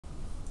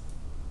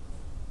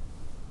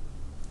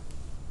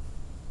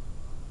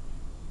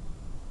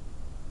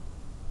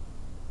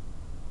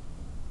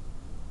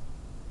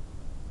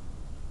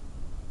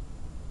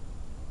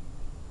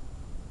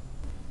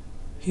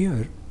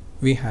Here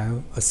we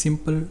have a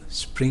simple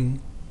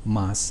spring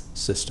mass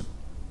system.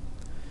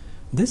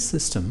 This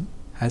system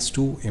has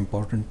two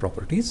important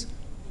properties: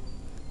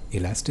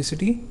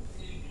 elasticity,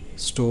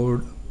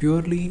 stored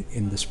purely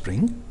in the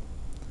spring,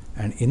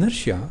 and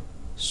inertia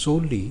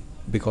solely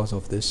because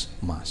of this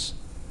mass.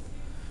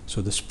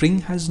 So the spring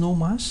has no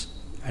mass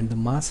and the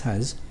mass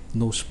has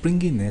no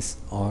springiness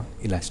or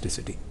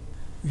elasticity.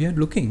 We are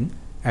looking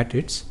at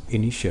its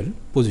initial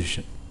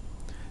position,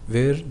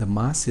 where the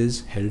mass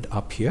is held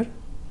up here,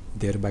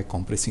 thereby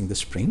compressing the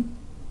spring,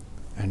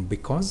 and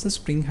because the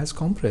spring has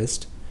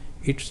compressed,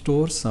 it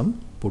stores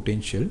some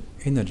potential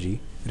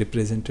energy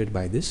represented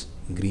by this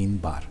green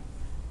bar.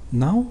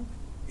 Now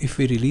if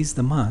we release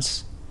the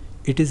mass,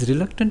 it is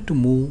reluctant to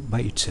move by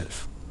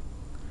itself,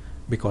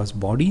 because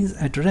bodies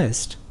at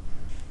rest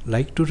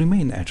like to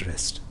remain at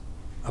rest,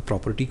 a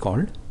property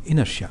called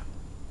inertia.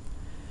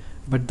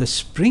 But the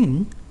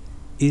spring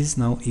is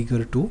now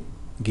eager to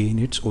gain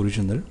its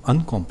original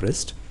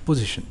uncompressed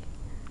position,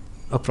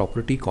 a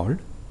property called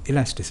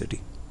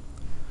elasticity.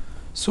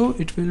 So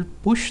it will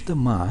push the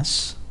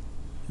mass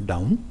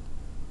down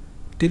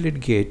till it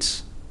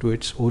gets to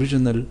its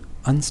original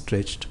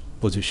unstretched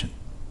position,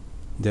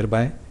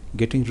 thereby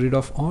getting rid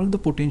of all the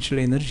potential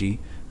energy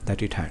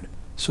that it had.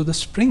 So the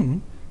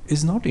spring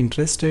is not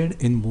interested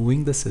in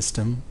moving the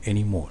system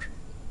anymore,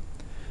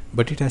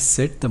 but it has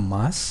set the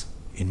mass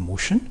in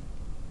motion,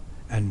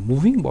 and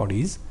moving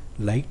bodies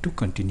like to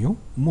continue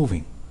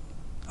moving,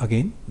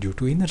 again due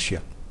to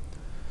inertia.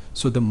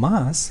 So the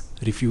mass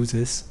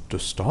refuses to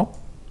stop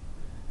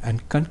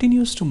and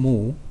continues to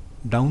move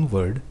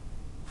downward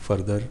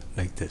further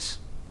like this.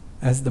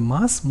 As the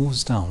mass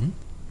moves down,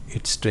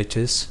 it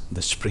stretches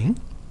the spring,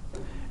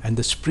 and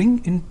the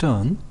spring in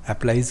turn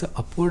applies an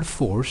upward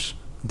force,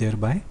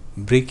 thereby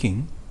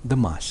breaking the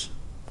mass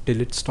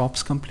till it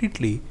stops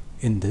completely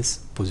in this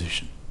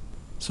position.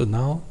 So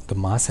now the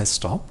mass has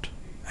stopped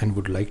and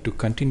would like to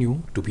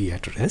continue to be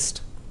at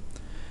rest,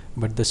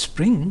 but the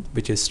spring,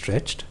 which is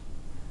stretched,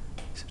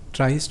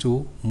 tries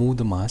to move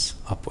the mass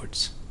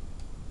upwards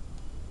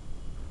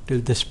till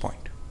this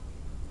point.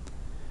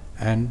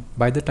 And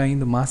by the time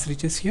the mass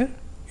reaches here,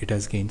 it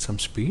has gained some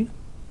speed,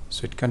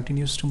 so it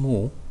continues to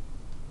move,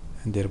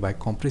 and thereby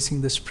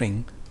compressing the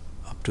spring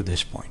up to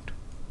this point.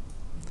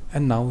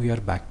 And now we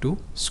are back to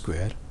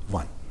square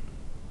one.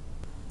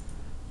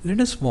 Let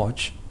us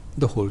watch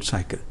the whole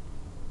cycle.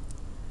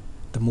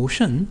 The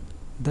motion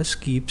thus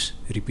keeps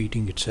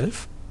repeating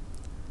itself,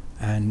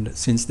 and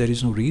since there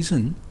is no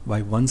reason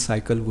why one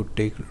cycle would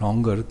take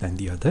longer than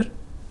the other,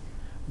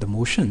 the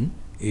motion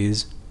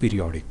is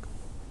periodic.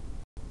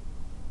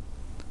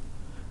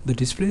 The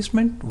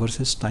displacement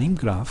versus time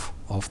graph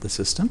of the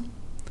system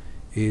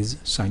is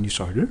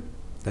sinusoidal,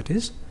 that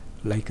is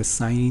like a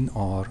sine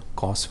or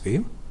cos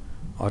wave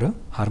or a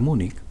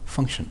harmonic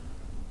function.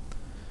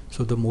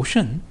 So the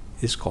motion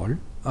is called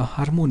a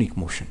harmonic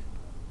motion.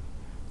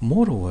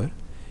 Moreover,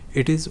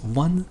 it is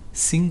one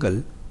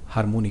single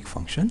harmonic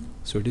function,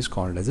 so it is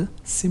called as a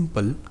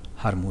simple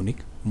harmonic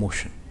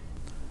motion.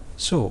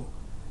 So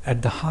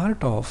at the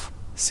heart of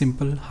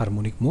simple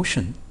harmonic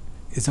motion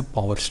is a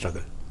power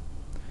struggle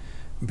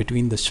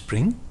between the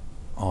spring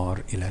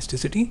or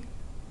elasticity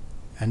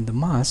and the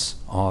mass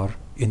or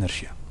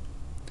inertia.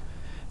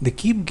 They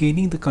keep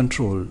gaining the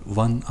control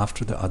one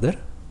after the other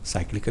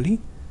cyclically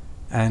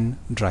and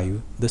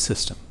drive the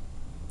system.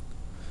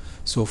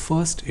 So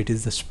first it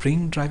is the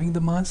spring driving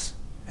the mass,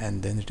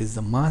 and then it is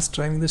the mass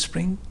driving the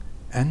spring,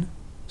 and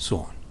so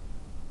on.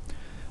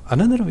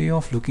 Another way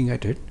of looking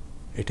at it,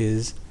 it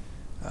is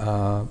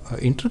an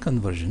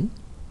interconversion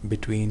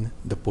between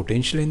the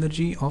potential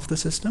energy of the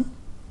system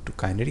to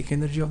kinetic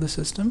energy of the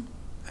system,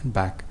 and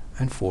back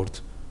and forth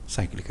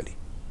cyclically.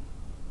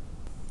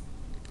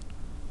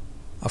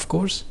 Of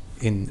course,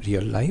 in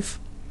real life,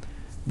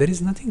 there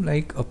is nothing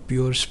like a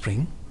pure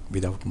spring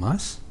without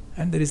mass,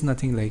 and there is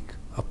nothing like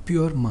a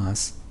pure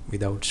mass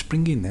without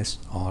springiness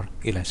or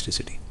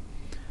elasticity.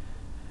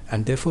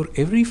 And therefore,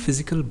 every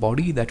physical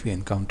body that we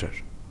encounter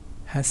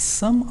has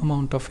some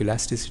amount of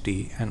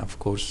elasticity and of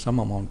course some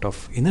amount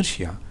of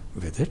inertia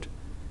with it,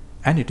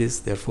 and it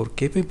is therefore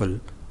capable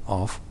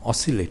of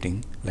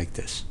oscillating like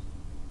this.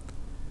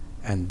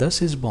 And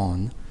thus is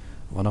born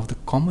one of the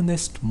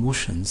commonest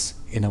motions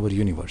in our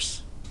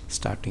universe,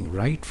 starting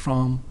right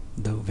from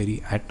the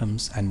very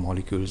atoms and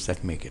molecules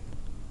that make it.